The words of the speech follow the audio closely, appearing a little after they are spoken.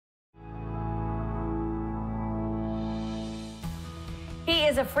He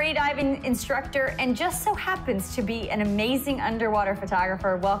is a free diving instructor and just so happens to be an amazing underwater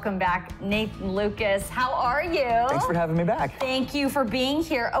photographer. Welcome back, Nathan Lucas. How are you? Thanks for having me back. Thank you for being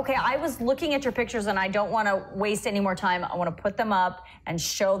here. Okay, I was looking at your pictures and I don't want to waste any more time. I want to put them up and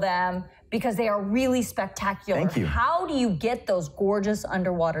show them because they are really spectacular. Thank you. How do you get those gorgeous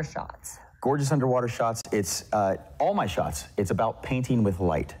underwater shots? Gorgeous underwater shots. It's all my shots. It's about painting with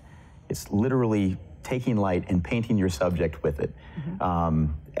light. It's literally taking light and painting your subject with it.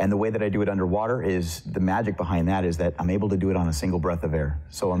 And the way that I do it underwater is, the magic behind that is that I'm able to do it on a single breath of air.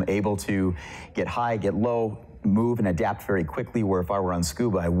 So I'm able to get high, get low, move and adapt very quickly, where if I were on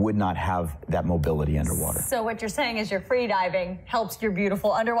scuba, I would not have that mobility underwater. So what you're saying is your free diving helps your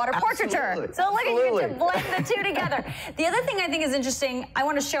beautiful underwater portraiture. So look, you get to blend the two together. The other thing I think is interesting, I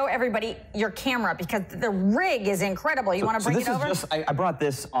want to show everybody your camera because the rig is incredible. You want to bring it over? I brought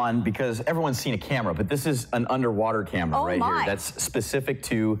this on because everyone's seen a camera, but this is an underwater camera here that's specific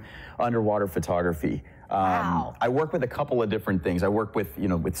to underwater photography. Wow. I work with a couple of different things. I work with,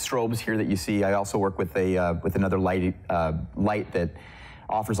 with strobes here that you see. I also work with another light that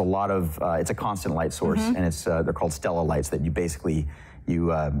offers a lot of. It's a constant light source, and they're called Stella lights. That you basically you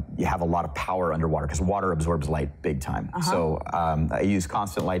have a lot of power underwater because water absorbs light big time. So I use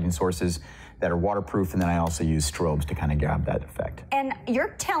constant lighting sources that are waterproof, and then I also use strobes to kind of grab that effect. And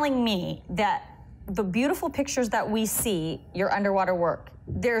you're telling me that the beautiful pictures that we see, your underwater work,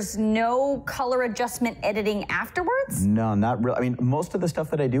 there's no color adjustment editing afterwards? No, not really. I mean, most of the stuff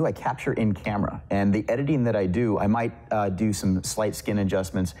that I do, I capture in camera. And the editing that I do, I might do some slight skin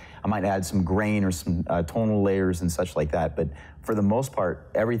adjustments. I might add some grain or some tonal layers and such like that. But for the most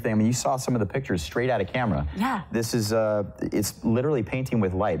part, everything, I mean, you saw some of the pictures straight out of camera. Yeah. This is, it's literally painting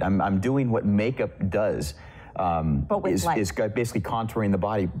with light. I'm doing what makeup does. But with light. Is basically contouring the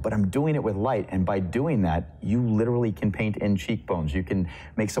body, but I'm doing it with light, and by doing that, you literally can paint in cheekbones. You can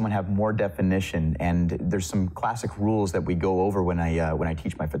make someone have more definition, and there's some classic rules that we go over when I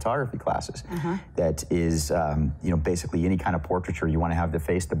teach my photography classes. That is, basically any kind of portraiture, you want to have the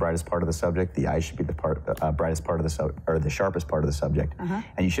face the brightest part of the subject, the eyes should be the brightest part of the sharpest part of the subject, and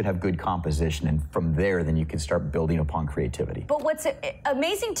you should have good composition, and from there, then you can start building upon creativity. But what's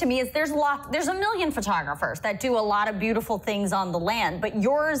amazing to me is there's a million photographers that do a lot of beautiful things on the land, but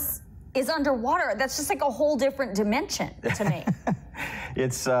yours is underwater. That's just like a whole different dimension to me.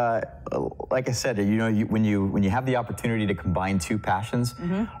 It's like I said, when you have the opportunity to combine two passions,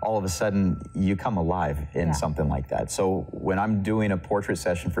 all of a sudden you come alive in something like that. So when I'm doing a portrait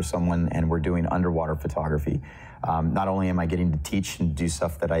session for someone and we're doing underwater photography, not only am I getting to teach and do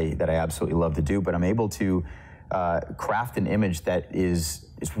stuff that I absolutely love to do, but I'm able to craft an image that is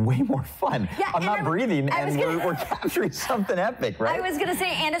way more fun. Yeah, I'm not breathing, and we're capturing something epic, right? I was going to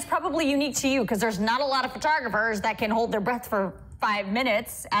say, and it's probably unique to you because there's not a lot of photographers that can hold their breath for 5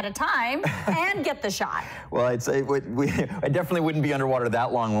 minutes at a time and get the shot. Well, I definitely wouldn't be underwater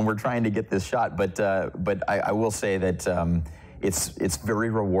that long when we're trying to get this shot, but I will say that it's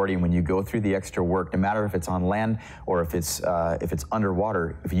very rewarding when you go through the extra work, no matter if it's on land or if it's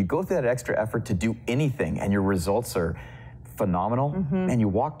underwater. If you go through that extra effort to do anything and your results are phenomenal, and you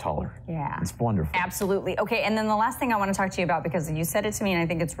walk taller. Yeah. It's wonderful. Absolutely. Okay, and then the last thing I want to talk to you about, because you said it to me and I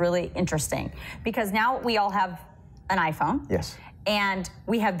think it's really interesting, because now we all have an iPhone. Yes. And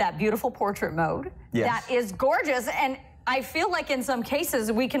we have that beautiful portrait mode. Yes. That is gorgeous, and I feel like in some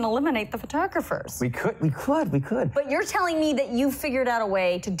cases we can eliminate the photographers. We could. But you're telling me that you figured out a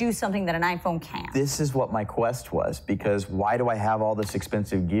way to do something that an iPhone can't. This is what my quest was, because why do I have all this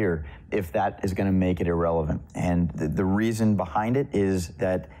expensive gear if that is going to make it irrelevant? And the reason behind it is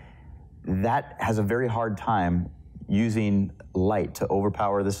that has a very hard time using light to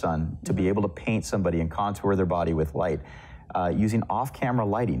overpower the sun, to be able to paint somebody and contour their body with light. Using off-camera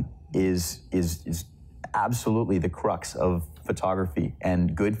lighting is absolutely the crux of photography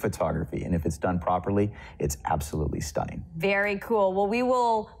and good photography. And if it's done properly, it's absolutely stunning. Very cool. Well, we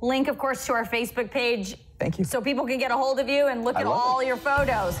will link, of course, to our Facebook page. Thank you. So people can get a hold of you and look at all your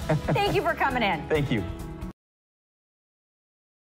photos. Thank you for coming in. Thank you.